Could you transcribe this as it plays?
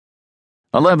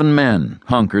11 men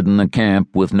hunkered in the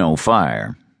camp with no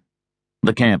fire.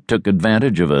 The camp took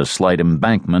advantage of a slight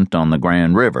embankment on the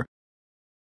Grand River,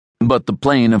 but the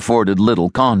plain afforded little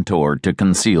contour to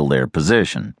conceal their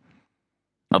position.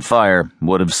 A fire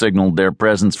would have signaled their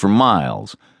presence for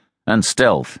miles, and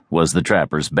stealth was the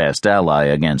trapper's best ally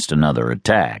against another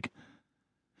attack.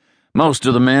 Most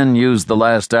of the men used the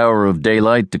last hour of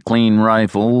daylight to clean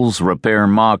rifles, repair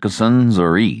moccasins,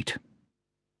 or eat.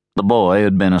 The boy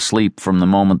had been asleep from the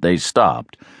moment they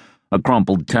stopped, a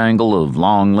crumpled tangle of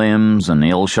long limbs and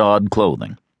ill-shod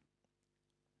clothing.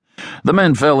 The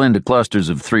men fell into clusters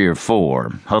of 3 or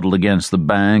 4, huddled against the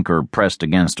bank or pressed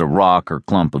against a rock or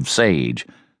clump of sage,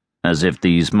 as if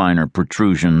these minor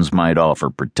protrusions might offer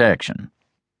protection.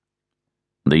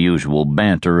 The usual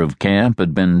banter of camp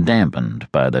had been dampened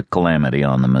by the calamity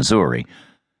on the Missouri,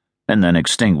 and then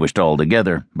extinguished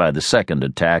altogether by the second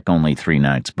attack only 3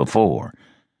 nights before.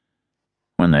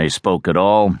 When they spoke at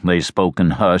all, they spoke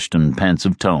in hushed and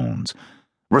pensive tones,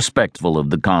 respectful of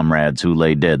the comrades who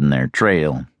lay dead in their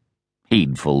trail,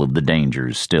 heedful of the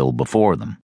dangers still before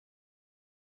them.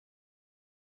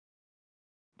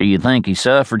 "Do you think he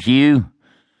suffered, Hugh?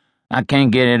 I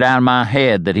can't get it out of my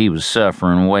head that he was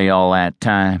suffering away all that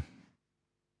time."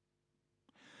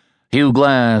 Hugh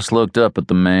Glass looked up at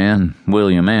the man,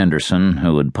 William Anderson,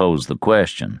 who had posed the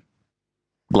question.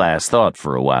 Glass thought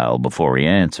for a while before he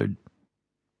answered.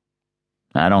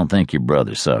 "I don't think your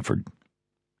brother suffered.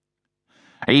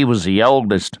 He was the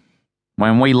oldest.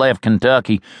 When we left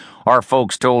Kentucky, our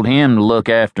folks told him to look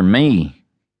after me.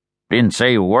 Didn't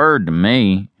say a word to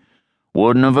me.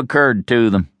 Wouldn't have occurred to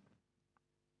them."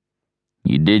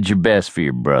 "You did your best for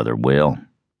your brother, Will.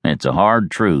 It's a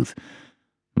hard truth,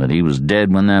 but he was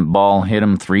dead when that ball hit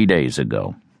him 3 days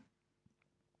ago."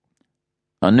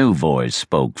 A new voice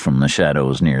spoke from the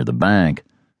shadows near the bank.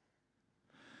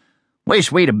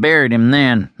 "Wish we'd have buried him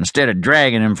then, instead of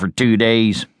dragging him for 2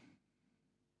 days.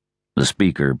 The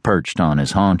speaker perched on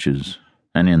his haunches,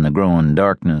 and in the growing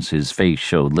darkness his face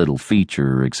showed little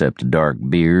feature except a dark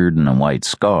beard and a white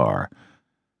scar.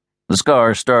 The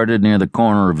scar started near the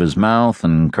corner of his mouth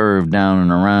and curved down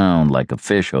and around like a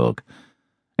fishhook.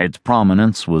 Its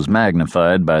prominence was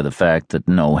magnified by the fact that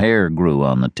no hair grew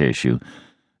on the tissue,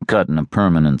 cutting a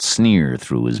permanent sneer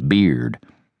through his beard.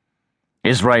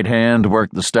 His right hand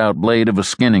worked the stout blade of a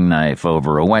skinning knife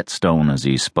over a whetstone as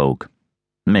he spoke,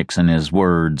 mixing his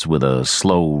words with a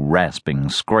slow, rasping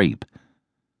scrape.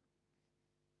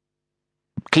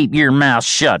 "Keep your mouth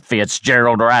shut,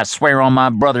 Fitzgerald, or I swear on my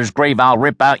brother's grave I'll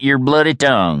rip out your bloody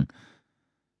tongue."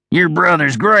 "Your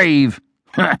brother's grave?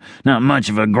 Not much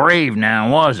of a grave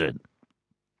now, was it?"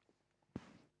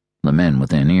 The men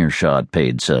within earshot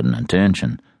paid sudden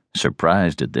attention,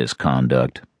 surprised at this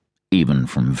conduct, even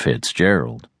from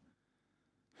Fitzgerald.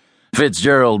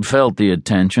 Fitzgerald felt the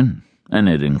attention, and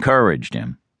it encouraged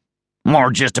him.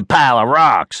 "More just a pile of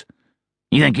rocks.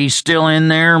 You think he's still in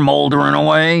there, moldering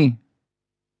away?"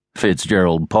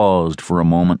 Fitzgerald paused for a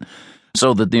moment,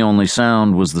 so that the only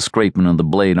sound was the scraping of the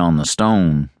blade on the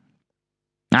stone.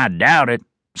 "I doubt it,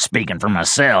 speaking for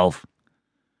myself."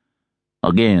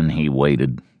 Again he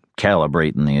waited,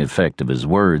 calibrating the effect of his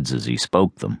words as he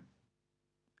spoke them.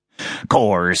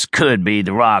 "Course, could be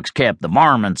the rocks kept the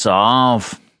varmints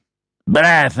off, but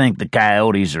I think the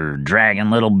coyotes are dragging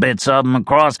little bits of them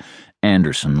across."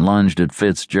 Anderson lunged at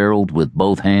Fitzgerald with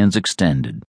both hands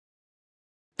extended.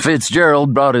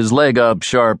 Fitzgerald brought his leg up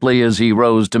sharply as he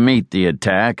rose to meet the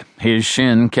attack, his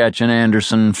shin catching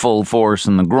Anderson full force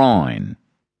in the groin.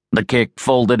 The kick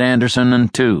folded Anderson in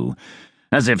two,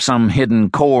 as if some hidden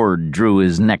cord drew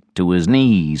his neck to his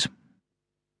knees.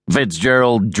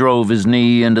 Fitzgerald drove his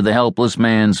knee into the helpless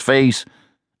man's face,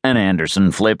 and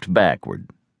Anderson flipped backward.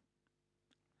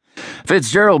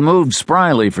 Fitzgerald moved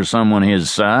spryly for someone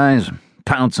his size,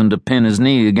 pouncing to pin his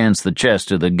knee against the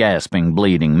chest of the gasping,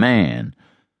 bleeding man.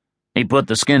 He put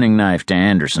the skinning knife to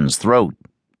Anderson's throat.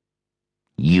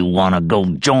 "You want to go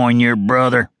join your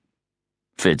brother?"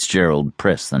 Fitzgerald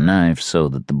pressed the knife so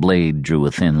that the blade drew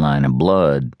a thin line of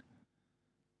blood.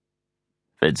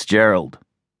 "Fitzgerald,"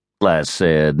 Glass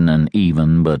said in an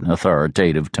even but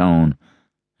authoritative tone,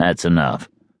 "that's enough."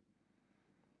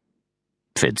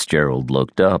 Fitzgerald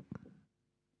looked up.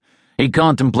 He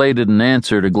contemplated an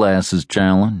answer to Glass's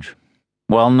challenge,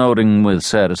 while noting with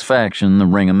satisfaction the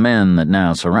ring of men that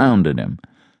now surrounded him,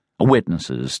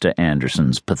 witnesses to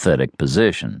Anderson's pathetic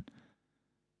position.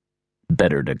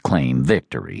 Better to claim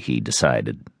victory, he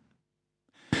decided.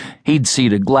 He'd see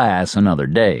to Glass another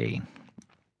day.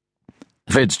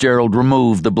 Fitzgerald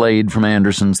removed the blade from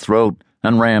Anderson's throat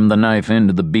and rammed the knife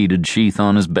into the beaded sheath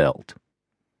on his belt.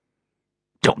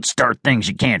 "Don't start things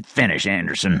you can't finish,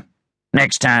 Anderson.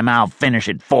 Next time I'll finish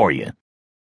it for you.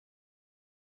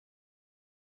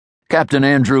 Captain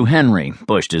Andrew Henry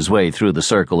pushed his way through the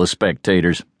circle of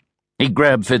spectators. He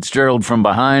grabbed Fitzgerald from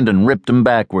behind and ripped him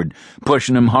backward,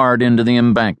 pushing him hard into the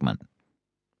embankment.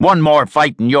 "One more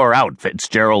fight and you're out,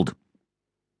 Fitzgerald."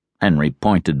 Henry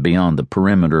pointed beyond the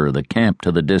perimeter of the camp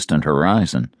to the distant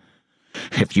horizon.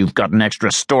 "If you've got an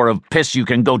extra store of piss, you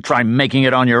can go try making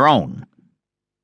it on your own."